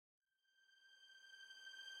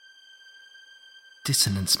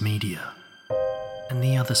Dissonance Media and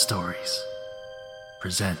the Other Stories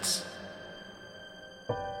presents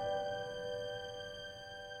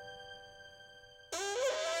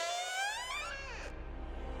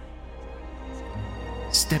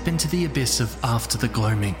Step into the abyss of After the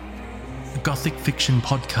Gloaming, a gothic fiction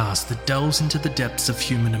podcast that delves into the depths of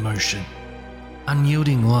human emotion.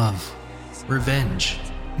 Unyielding love, revenge,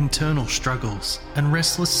 internal struggles, and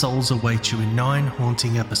restless souls await you in 9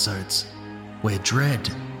 haunting episodes, where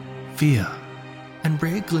dread, fear, and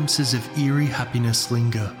rare glimpses of eerie happiness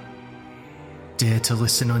linger. Dare to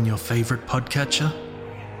listen on your favourite podcatcher?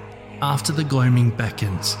 After the Gloaming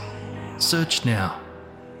beckons. Search now,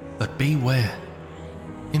 but beware.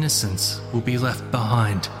 Innocence will be left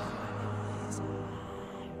behind.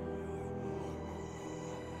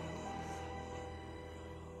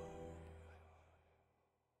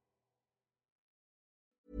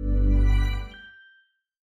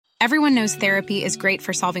 Everyone knows therapy is great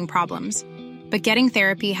for solving problems, but getting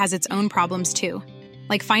therapy has its own problems too,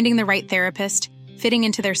 like finding the right therapist, fitting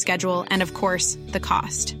into their schedule, and of course, the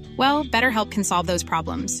cost. Well, BetterHelp can solve those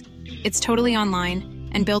problems. It's totally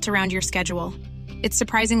online and built around your schedule. It's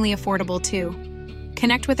surprisingly affordable too.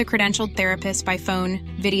 Connect with a credentialed therapist by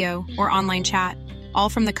phone, video, or online chat, all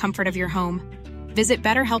from the comfort of your home. Visit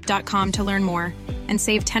BetterHelp.com to learn more and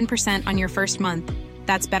save 10% on your first month.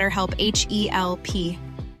 That's BetterHelp, H-E-L-P.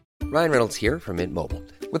 Ryan Reynolds here from Mint Mobile.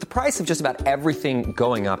 With the price of just about everything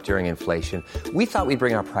going up during inflation, we thought we'd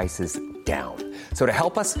bring our prices down. So to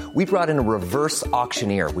help us, we brought in a reverse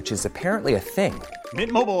auctioneer, which is apparently a thing.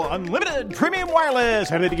 Mint Mobile Unlimited Premium Wireless.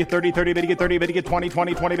 How to get 30, 30, bit to get 30, bit to get 20,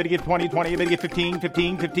 20, 20, bit to get 20, 20, bit to get 15,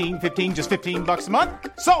 15, 15, 15, just $15 a month?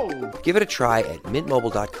 Sold! Give it a try at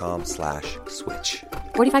mintmobile.com/switch.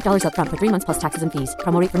 $45 up front for 3 months plus taxes and fees.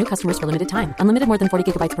 Promo rate for new customers for limited time. Unlimited more than 40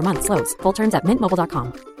 gigabytes per month. Slows full terms at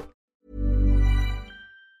mintmobile.com.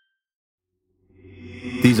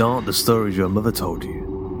 These aren't the stories your mother told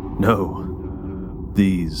you. No,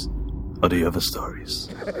 these are the other stories.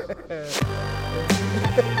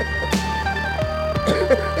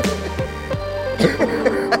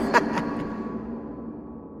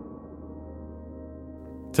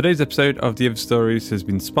 Today's episode of The Other Stories has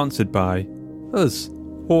been sponsored by us,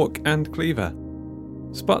 Hawk and Cleaver.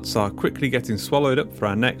 Spots are quickly getting swallowed up for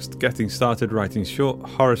our next Getting Started Writing Short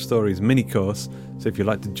Horror Stories mini-course, so if you'd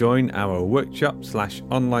like to join our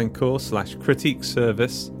workshop/online course/critique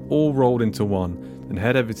service, all rolled into one, then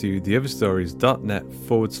head over to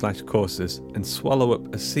theotherstories.net/courses and swallow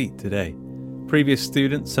up a seat today. Previous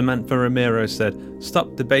student Samantha Romero said,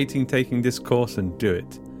 "Stop debating taking this course and do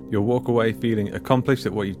it. You'll walk away feeling accomplished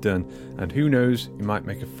at what you've done, and who knows, you might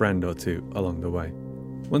make a friend or two along the way."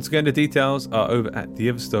 Once again, the details are over at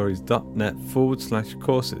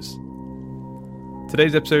theotherstories.net/courses.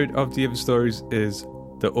 Today's episode of The Other Stories is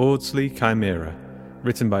The Audsley Chimera,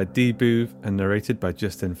 written by Dee Booth and narrated by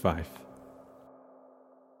Justin Fife.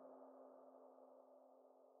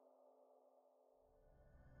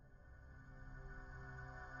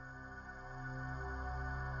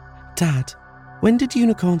 Dad, when did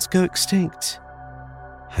unicorns go extinct?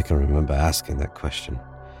 I can remember asking that question.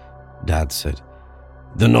 Dad said,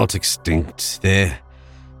 "They're not extinct, they're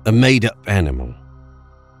a made-up animal."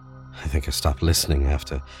 I think I stopped listening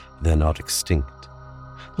after "they're not extinct."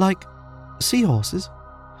 Like seahorses?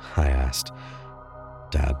 I asked.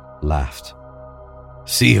 Dad laughed.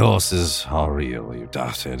 Seahorses are real, you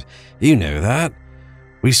dotted. You know that.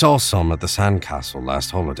 We saw some at the sandcastle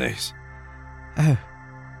last holidays. Oh,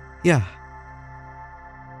 yeah.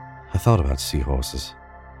 I thought about seahorses.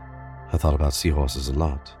 I thought about seahorses a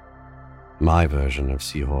lot. My version of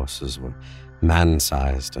seahorses were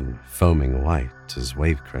man-sized and foaming white as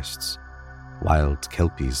wave crests, wild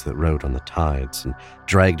kelpies that rode on the tides and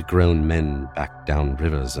dragged grown men back down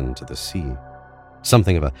rivers into the sea.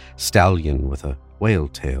 Something of a stallion with a whale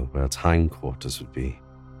tail where its hindquarters would be.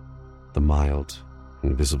 The mild,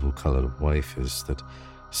 invisible-coloured waifers that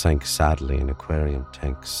sank sadly in aquarium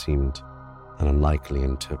tanks seemed an unlikely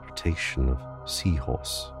interpretation of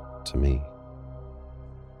seahorse to me.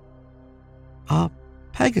 Are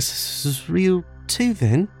Pegasuses real too,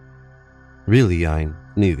 then? Really, I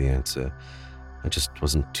knew the answer. I just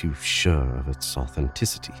wasn't too sure of its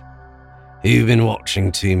authenticity. You've been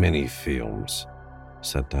watching too many films,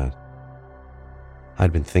 said Dad.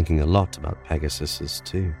 I'd been thinking a lot about Pegasuses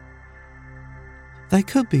too. They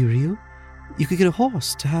could be real. You could get a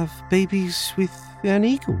horse to have babies with an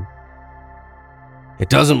eagle. It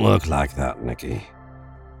doesn't work like that, Nicky.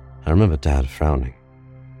 I remember Dad frowning.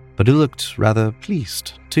 But he looked rather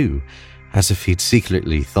pleased, too, as if he'd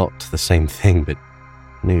secretly thought the same thing but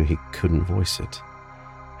knew he couldn't voice it.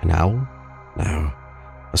 An owl? No.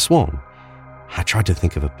 A swan? I tried to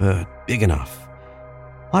think of a bird big enough.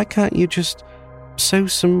 Why can't you just sew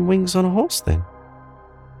some wings on a horse then?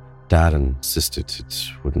 Dad insisted it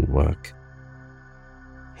wouldn't work.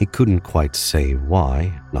 He couldn't quite say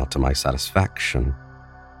why, not to my satisfaction.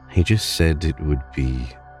 He just said it would be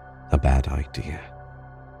a bad idea.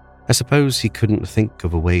 I suppose he couldn't think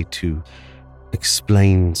of a way to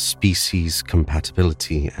explain species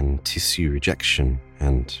compatibility and tissue rejection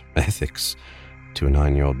and ethics to a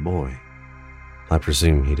 9-year-old boy. I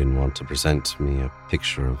presume he didn't want to present me a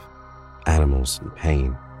picture of animals in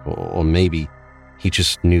pain, or maybe he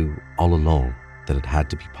just knew all along that it had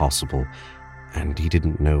to be possible and he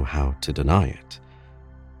didn't know how to deny it.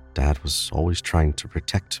 Dad was always trying to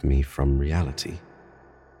protect me from reality.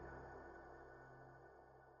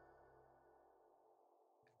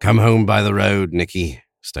 Come home by the road, Nicky.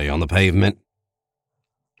 Stay on the pavement.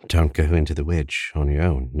 Don't go into the wedge on your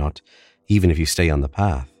own, not even if you stay on the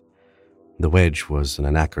path. The wedge was an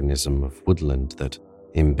anachronism of woodland that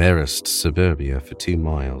embarrassed suburbia for 2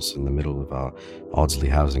 miles in the middle of our Audsley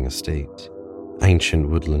housing estate. Ancient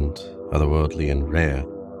woodland, otherworldly and rare.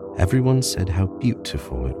 Everyone said how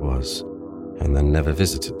beautiful it was, and then never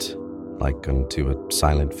visited, like unto a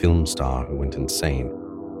silent film star who went insane.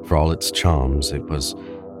 For all its charms, it was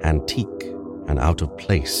antique and out of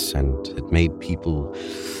place, and it made people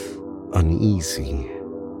uneasy.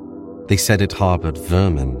 They said it harbored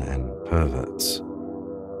vermin and perverts.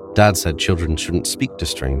 Dad said children shouldn't speak to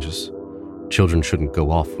strangers. Children shouldn't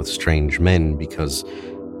go off with strange men because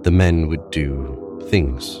the men would do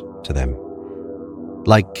things to them.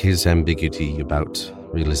 Like his ambiguity about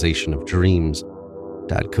realization of dreams,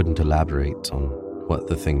 Dad couldn't elaborate on what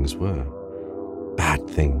the things were. Bad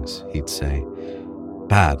things, he'd say.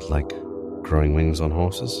 Bad, like growing wings on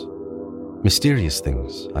horses. Mysterious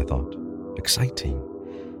things, I thought. Exciting.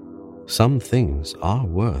 Some things are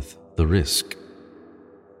worth the risk.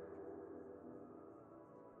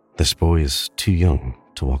 This boy is too young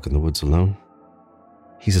to walk in the woods alone.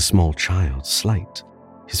 He's a small child, slight,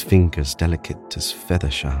 his fingers delicate as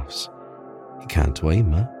feather shafts. He can't weigh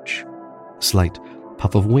much. A slight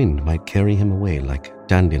puff of wind might carry him away like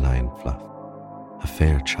dandelion fluff. A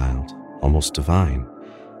fair child, almost divine.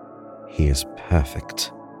 He is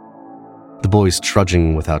perfect. The boy's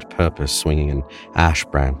trudging without purpose, swinging an ash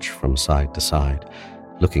branch from side to side,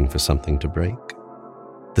 looking for something to break.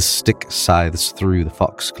 The stick scythes through the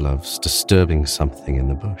foxgloves, disturbing something in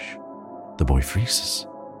the bush. The boy freezes.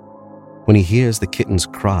 When he hears the kitten's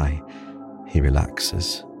cry, he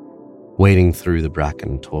relaxes, wading through the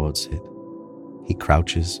bracken towards it. He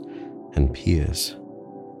crouches and peers.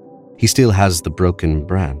 He still has the broken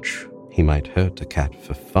branch. He might hurt a cat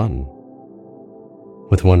for fun.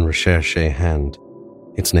 With one recherche hand,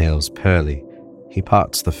 its nails pearly, he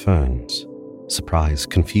parts the ferns. Surprise,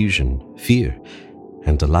 confusion, fear,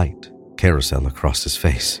 and delight carousel across his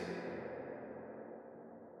face.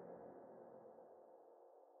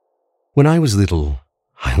 When I was little,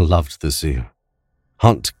 I loved the zoo.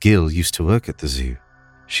 Aunt Gill used to work at the zoo.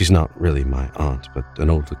 She's not really my aunt, but an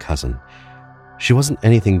older cousin. She wasn't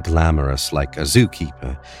anything glamorous like a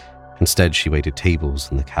zookeeper. Instead, she waited tables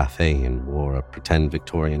in the cafe and wore a pretend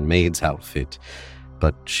Victorian maid's outfit,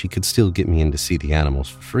 but she could still get me in to see the animals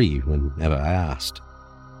for free whenever I asked.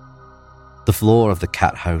 The floor of the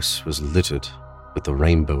cat house was littered with the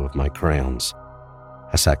rainbow of my crayons.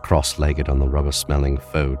 I sat cross-legged on the rubber-smelling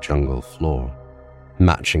faux jungle floor,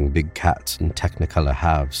 matching big cats and Technicolor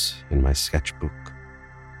halves in my sketchbook.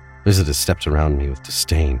 Visitors stepped around me with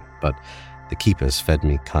disdain, but the keepers fed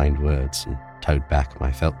me kind words and towed back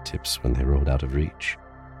my felt tips when they rolled out of reach.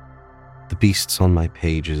 The beasts on my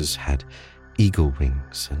pages had eagle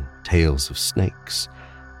wings and tails of snakes.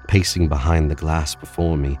 Pacing behind the glass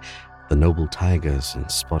before me, the noble tigers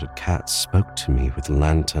and spotted cats spoke to me with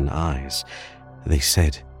lantern eyes. They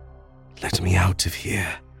said, "Let me out of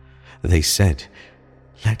here." They said,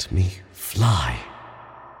 "Let me fly."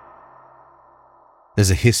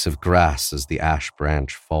 There's a hiss of grass as the ash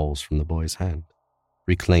branch falls from the boy's hand,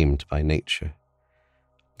 reclaimed by nature.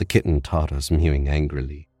 The kitten totters, mewing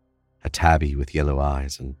angrily, a tabby with yellow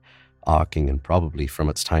eyes and arcing and probably from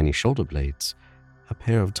its tiny shoulder blades, a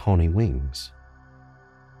pair of tawny wings.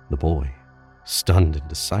 The boy, stunned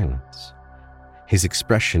into silence. His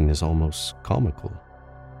expression is almost comical.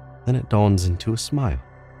 Then it dawns into a smile.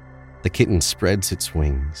 The kitten spreads its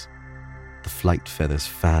wings, the flight feathers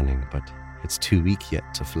fanning, but it's too weak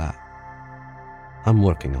yet to flap. I'm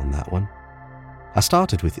working on that one. I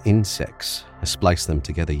started with insects. I spliced them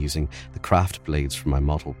together using the craft blades from my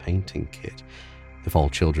model painting kit. If all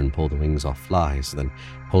children pull the wings off flies, then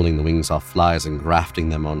pulling the wings off flies and grafting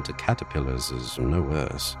them onto caterpillars is no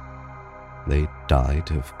worse. They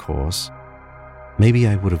died, of course. Maybe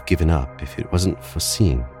I would have given up if it wasn't for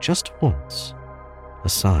seeing, just once, a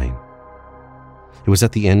sign. It was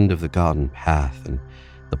at the end of the garden path and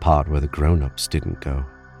the part where the grown-ups didn't go.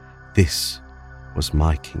 This was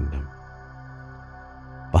my kingdom.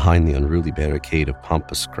 Behind the unruly barricade of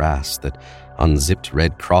pampas grass that unzipped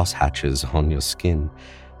red crosshatches on your skin,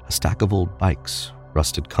 a stack of old bikes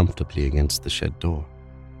rusted comfortably against the shed door.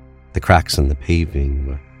 The cracks in the paving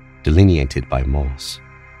were delineated by moss.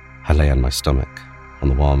 I lay on my stomach on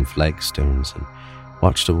the warm flagstones and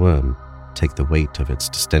watched a worm take the weight of its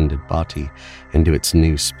distended body into its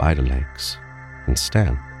new spider legs and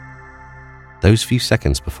stand. Those few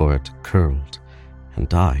seconds before it curled and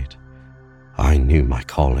died, I knew my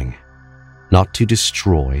calling. Not to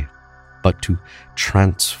destroy, but to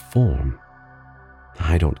transform.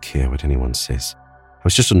 I don't care what anyone says. I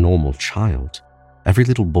was just a normal child. Every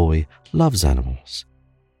little boy loves animals.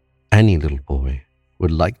 Any little boy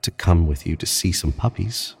would like to come with you to see some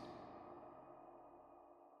puppies.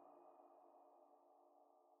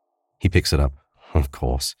 He picks it up. Of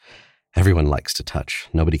course. Everyone likes to touch.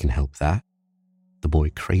 Nobody can help that. The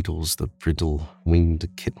boy cradles the brittle, winged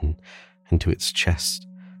kitten into its chest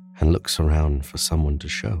and looks around for someone to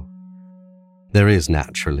show. There is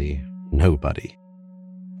naturally nobody.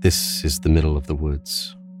 This is the middle of the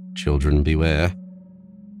woods. Children beware.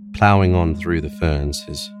 Plowing on through the ferns,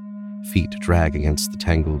 his feet drag against the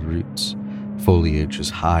tangled roots. Foliage as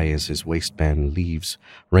high as his waistband leaves,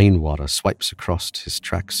 rainwater swipes across his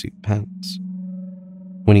tracksuit pants.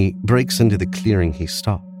 When he breaks into the clearing, he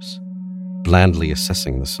stops, blandly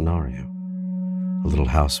assessing the scenario. A little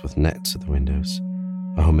house with nets at the windows,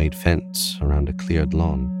 a homemade fence around a cleared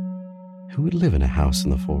lawn. Who would live in a house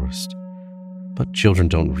in the forest? But children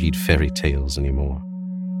don't read fairy tales anymore.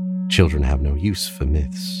 Children have no use for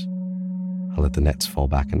myths. I let the nets fall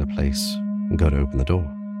back into place and go to open the door.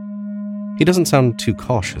 He doesn't sound too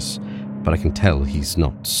cautious, but I can tell he's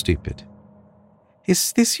not stupid.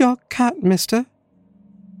 "Is this your cat, mister?"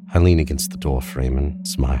 I lean against the door frame and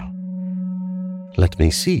smile. "Let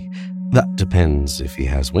me see. That depends if he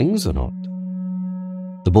has wings or not."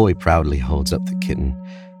 The boy proudly holds up the kitten.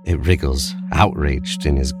 It wriggles, outraged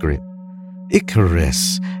in his grip.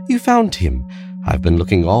 "Icarus, you found him. I've been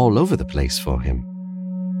looking all over the place for him."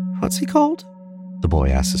 "What's he called?" the boy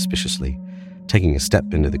asks suspiciously, taking a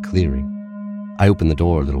step into the clearing. I open the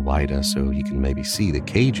door a little wider so he can maybe see the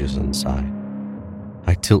cages inside.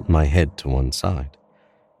 I tilt my head to one side.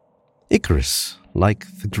 "Icarus, like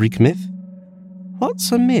the Greek myth?"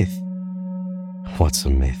 "What's a myth?" "What's a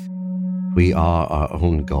myth? We are our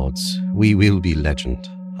own gods. We will be legend,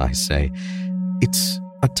 I say. It's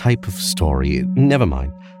a type of story. Never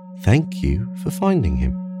mind. Thank you for finding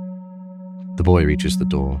him." The boy reaches the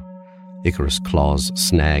door. Icarus' claws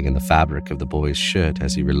snag in the fabric of the boy's shirt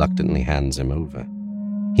as he reluctantly hands him over.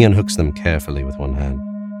 He unhooks them carefully with one hand.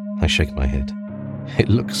 I shake my head. "It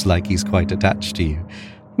looks like he's quite attached to you.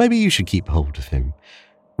 Maybe you should keep hold of him.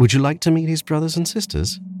 Would you like to meet his brothers and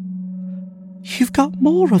sisters?" "You've got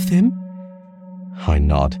more of them?" I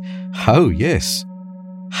nod. "Oh, yes."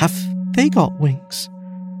 "Have they got wings?"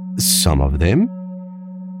 "Some of them."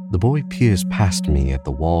 The boy peers past me at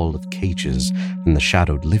the wall of cages in the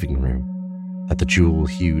shadowed living room, at the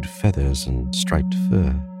jewel-hued feathers and striped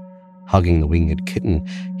fur. Hugging the winged kitten,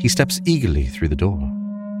 he steps eagerly through the door.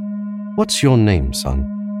 "What's your name, son?"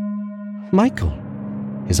 "Michael."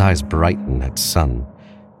 His eyes brighten at son.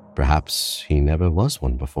 Perhaps he never was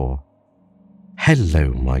one before.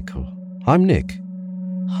 "Hello, Michael. I'm Nick."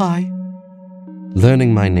 "Hi."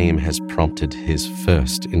 Learning my name has prompted his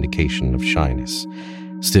first indication of shyness.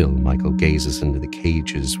 Still, Michael gazes into the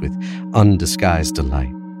cages with undisguised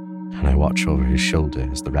delight, and I watch over his shoulder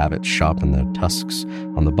as the rabbits sharpen their tusks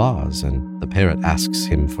on the bars and the parrot asks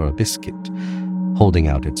him for a biscuit, holding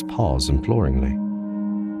out its paws imploringly.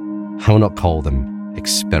 I will not call them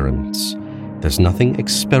experiments. There's nothing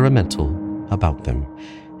experimental about them.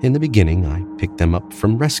 In the beginning, I picked them up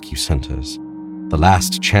from rescue centers, the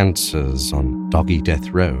last chances on doggy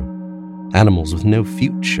death row. Animals with no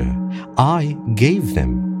future. I gave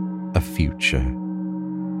them a future.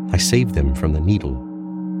 I saved them from the needle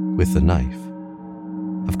with the knife.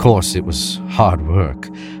 Of course, it was hard work.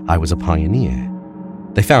 I was a pioneer.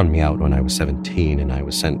 They found me out when I was 17 and I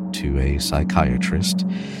was sent to a psychiatrist.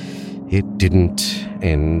 It didn't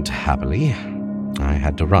end happily. I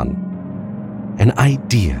had to run. An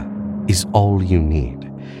idea is all you need.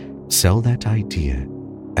 Sell that idea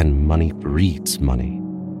and money breeds money.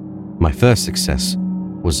 My first success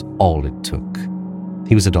was all it took.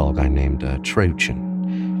 He was a dog I named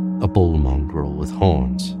Trojan, a bull mongrel with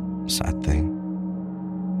horns. Sad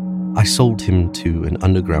thing. I sold him to an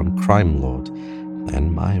underground crime lord,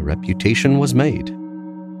 and my reputation was made.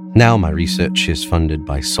 Now my research is funded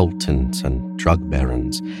by sultans and drug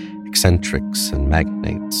barons, eccentrics and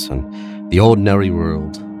magnates, and the ordinary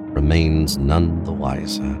world remains none the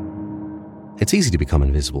wiser. It's easy to become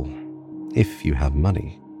invisible, if you have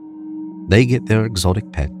money. They get their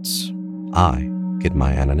exotic pets. I get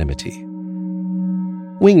my anonymity.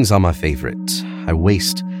 Wings are my favorite. I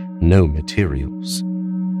waste no materials.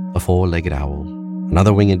 A four-legged owl,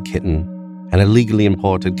 another winged kitten, an illegally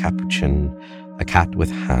imported capuchin, a cat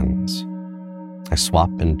with hands. I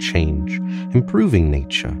swap and change, improving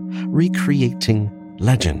nature, recreating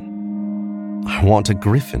legend. I want a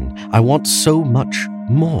griffin. I want so much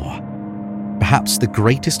more. Perhaps the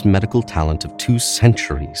greatest medical talent of 2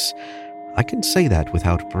 centuries. I can say that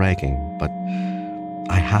without bragging, but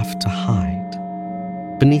I have to hide.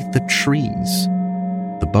 Beneath the trees,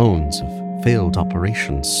 the bones of failed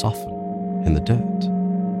operations soften in the dirt.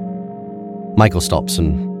 Michael stops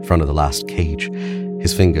in front of the last cage.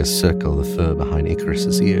 His fingers circle the fur behind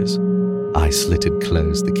Icarus's ears. Eyes slitted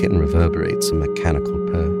closed, the kitten reverberates a mechanical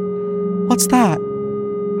purr. "What's that?"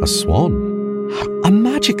 "A swan." "A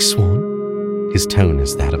magic swan?" His tone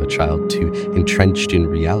is that of a child too entrenched in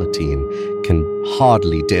reality and can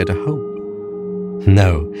hardly dare to hope.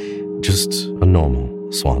 "No, just a normal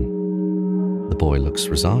swan." The boy looks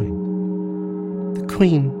resigned. "The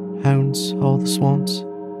queen owns all the swans,"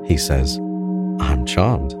 he says. I'm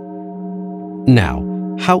charmed. "Now,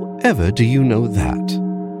 however do you know that?"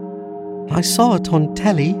 "I saw it on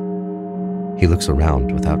telly." He looks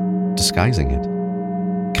around without disguising it.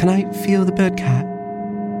 "Can I feel the bird cat?"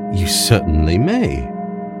 "You certainly may."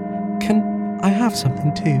 "Can I have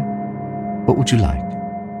something too?" "What would you like?"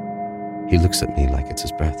 He looks at me like it's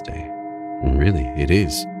his birthday. Really, it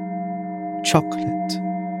is. "Chocolate,"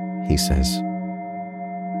 he says.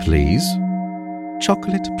 "Please?"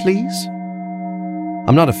 "Chocolate, please?"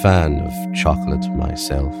 I'm not a fan of chocolate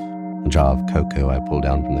myself. The jar of cocoa I pull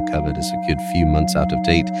down from the cupboard is a good few months out of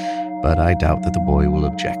date, but I doubt that the boy will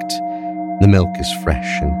object. The milk is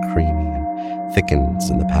fresh and creamy and thickens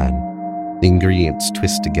in the pan. The ingredients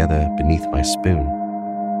twist together beneath my spoon.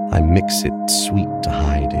 I mix it sweet to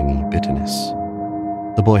hide any bitterness.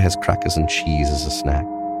 The boy has crackers and cheese as a snack.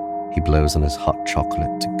 He blows on his hot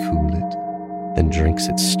chocolate to cool it, then drinks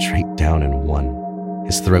it straight down in one,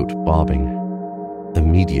 his throat bobbing.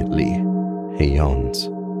 Immediately, he yawns.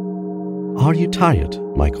 "Are you tired,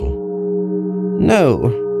 Michael?"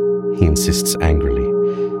 "No," he insists angrily.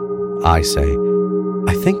 I say,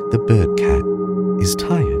 "I think the bird cat is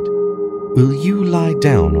tired. Will you lie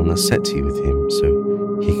down on the settee with him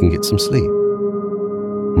so he can get some sleep?"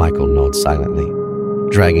 Michael nods silently,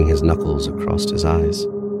 dragging his knuckles across his eyes.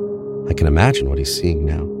 I can imagine what he's seeing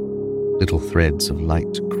now. Little threads of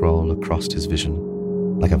light crawl across his vision,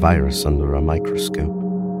 like a virus under a microscope.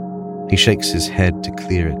 He shakes his head to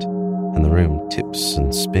clear it, and the room tips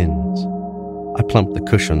and spins. I plump the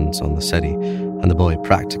cushions on the settee, and the boy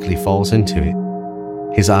practically falls into it.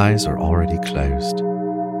 His eyes are already closed.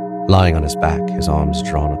 Lying on his back, his arms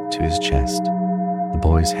drawn up to his chest, the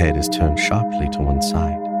boy's head is turned sharply to one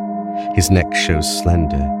side. His neck shows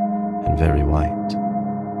slender and very white.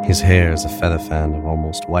 His hair is a feather fan of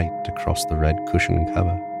almost white across the red cushion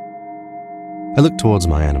cover. I look towards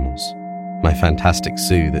my animals, my fantastic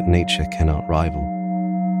zoo that nature cannot rival.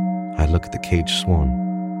 I look at the caged swan,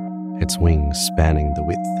 its wings spanning the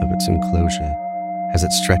width of its enclosure as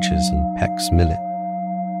it stretches and pecks millet.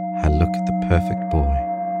 I look at the perfect boy,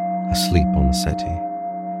 asleep on the settee,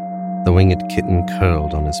 the winged kitten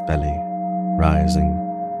curled on his belly, rising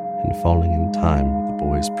and falling in time with the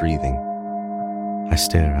boy's breathing. I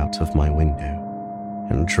stare out of my window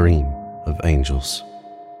and dream of angels.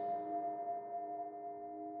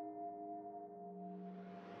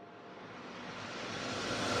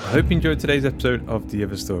 I hope you enjoyed today's episode of The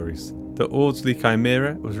Other Stories. The Audsley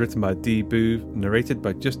Chimera was written by Dee Boove, narrated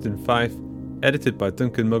by Justin Fife, edited by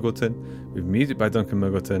Duncan Muggleton, with music by Duncan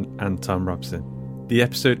Muggleton and Tom Robson. The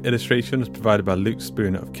episode illustration was provided by Luke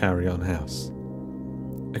Spooner of Carry On House.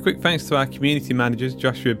 A quick thanks to our community managers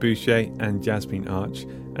Joshua Boucher and Jasmine Arch,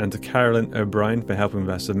 and to Carolyn O'Brien for helping with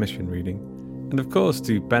our submission reading, and of course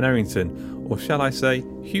to Ben Errington, or shall I say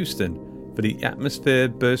Houston, for the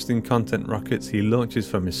atmosphere-bursting content rockets he launches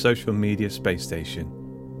from his social media space station.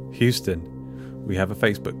 Houston, we have a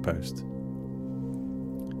Facebook post.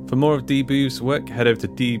 For more of Dee Boove's work, head over to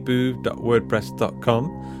dboove.wordpress.com.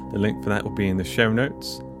 The link for that will be in the show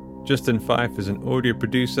notes. Justin Fife is an audio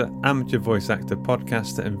producer, amateur voice actor,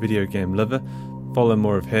 podcaster and video game lover. Follow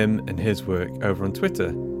more of him and his work over on Twitter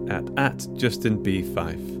at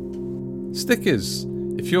JustinB5. Stickers.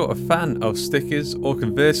 If you're a fan of stickers, or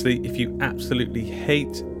conversely, if you absolutely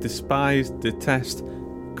hate, despise, detest,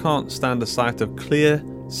 can't stand the sight of clear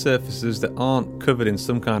surfaces that aren't covered in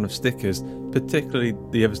some kind of stickers, particularly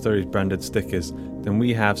the Other Stories branded stickers, then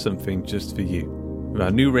we have something just for you. With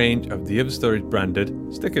our new range of the Other Stories branded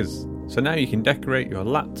stickers. So now you can decorate your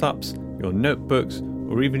laptops, your notebooks,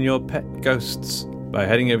 or even your pet ghosts by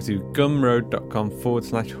heading over to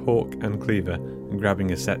gumroad.com/Hawk and Cleaver and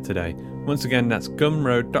grabbing a set today. Once again, that's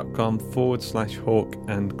gumroad.com/Hawk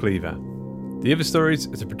and Cleaver. The Other Stories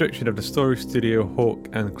is a production of the story studio Hawk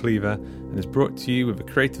and Cleaver and is brought to you with a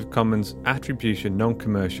Creative Commons Attribution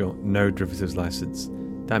Non-Commercial No Derivatives license.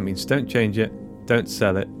 That means don't change it, don't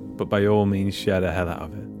sell it, but by all means share the hell out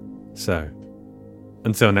of it. So,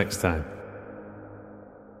 until next time.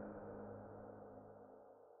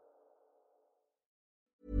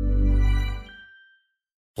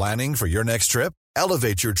 Planning for your next trip?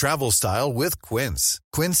 Elevate your travel style with Quince.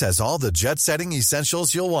 Quince has all the jet-setting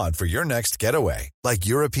essentials you'll want for your next getaway, like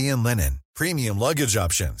European linen, premium luggage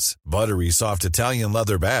options, buttery soft Italian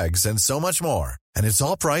leather bags, and so much more. And it's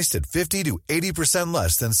all priced at 50 to 80%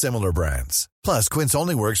 less than similar brands. Plus, Quince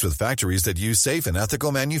only works with factories that use safe and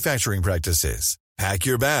ethical manufacturing practices. Pack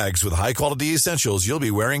your bags with high-quality essentials you'll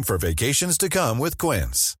be wearing for vacations to come with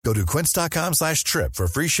Quince. Go to quince.com/trip for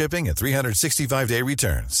free shipping and 365-day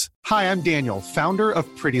returns. Hi, I'm Daniel, founder of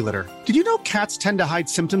Pretty Litter. Did you know cats tend to hide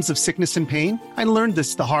symptoms of sickness and pain? I learned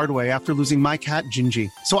this the hard way after losing my cat,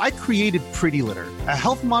 Gingy. So I created Pretty Litter, a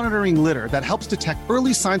health monitoring litter that helps detect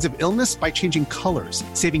early signs of illness by changing colors,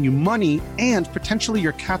 saving you money and potentially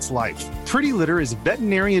your cat's life. Pretty Litter is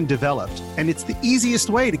veterinarian developed, and it's the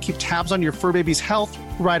easiest way to keep tabs on your fur baby's health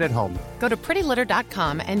right at home. Go to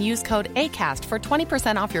prettylitter.com and use code ACAST for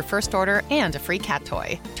 20% off your first order and a free cat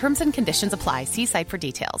toy. Terms and conditions apply. See site for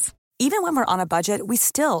details. Even when we're on a budget, we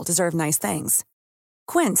still deserve nice things.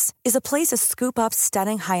 Quince is a place to scoop up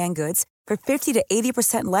stunning high-end goods for 50 to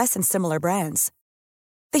 80% less than similar brands.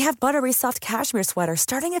 They have buttery soft cashmere sweaters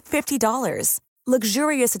starting at $50,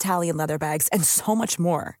 luxurious Italian leather bags, and so much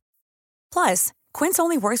more. Plus, Quince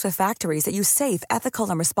only works with factories that use safe, ethical,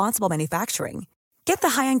 and responsible manufacturing. Get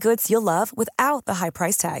the high-end goods you'll love without the high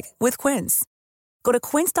price tag with Quince. Go to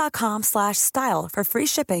quince.com/style for free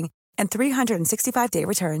shipping and 365-day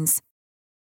returns.